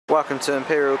Welcome to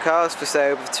Imperial Cars for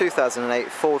sale with the 2008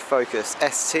 Ford Focus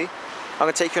ST. I'm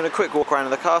going to take you on a quick walk around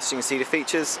in the car so you can see the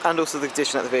features and also the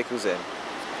condition that the vehicle's in.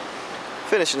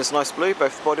 Finish in this nice blue,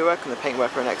 both the bodywork and the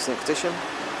paintwork are in excellent condition.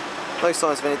 No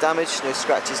signs of any damage, no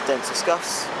scratches, dents or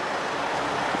scuffs.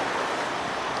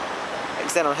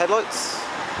 Xenon headlights,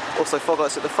 also fog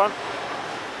lights at the front.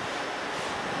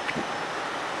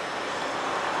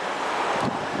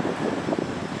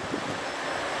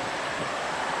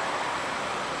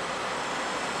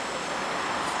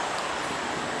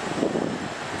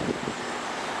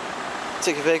 This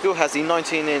particular vehicle has the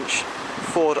 19-inch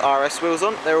Ford RS wheels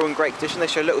on. They're all in great condition. They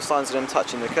show little signs of them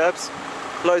touching the curbs.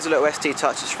 Loads of little ST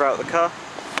touches throughout the car.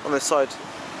 On the side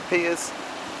heaters,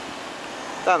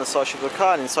 down the side of the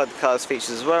car and inside the car's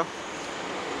features as well.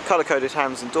 Colour coded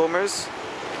hams and door mirrors.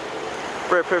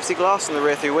 Rear privacy glass on the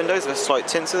rear three windows with a slight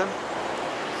tint to them.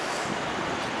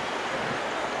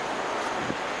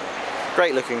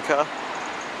 Great looking car.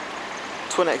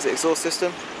 Twin exit exhaust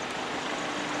system.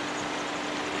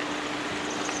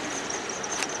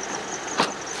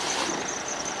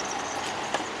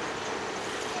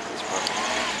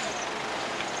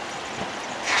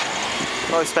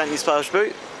 Nice Bentley style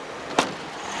boot.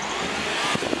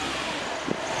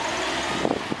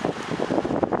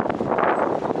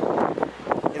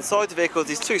 Inside the vehicle,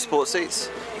 these two sport seats,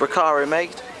 Recaro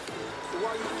made.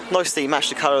 Nicely match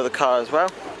the colour of the car as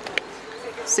well.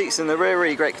 Seats in the rear,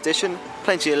 really great condition.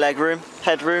 Plenty of leg room,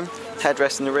 headroom,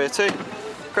 headrest in the rear too.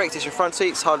 Great condition front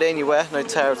seats, hardly any wear, no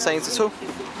tear or stains at all.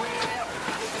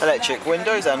 Electric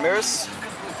windows and mirrors.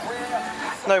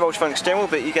 No multifunction steering wheel,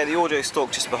 but you get the audio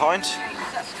stalk just behind.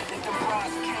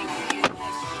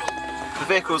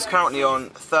 The vehicle is currently on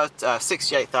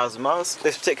 68,000 miles.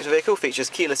 This particular vehicle features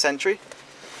keyless entry.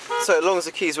 So as long as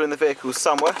the keys are in the vehicle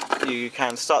somewhere, you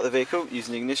can start the vehicle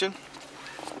using the ignition.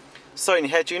 Sony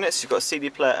head units, you've got a CD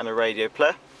player and a radio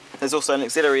player. There's also an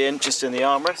auxiliary in just in the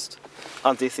armrest,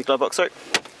 underneath the glove box hook.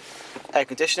 Air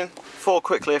conditioning, 4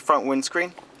 quick clear front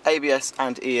windscreen, ABS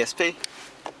and ESP.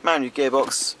 Manual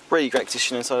gearbox, really great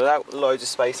condition inside and out, loads of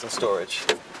space and storage.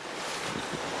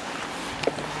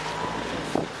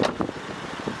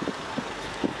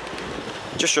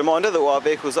 Just a reminder that all our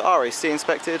vehicles are RAC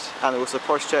inspected and they're also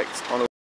price checked on all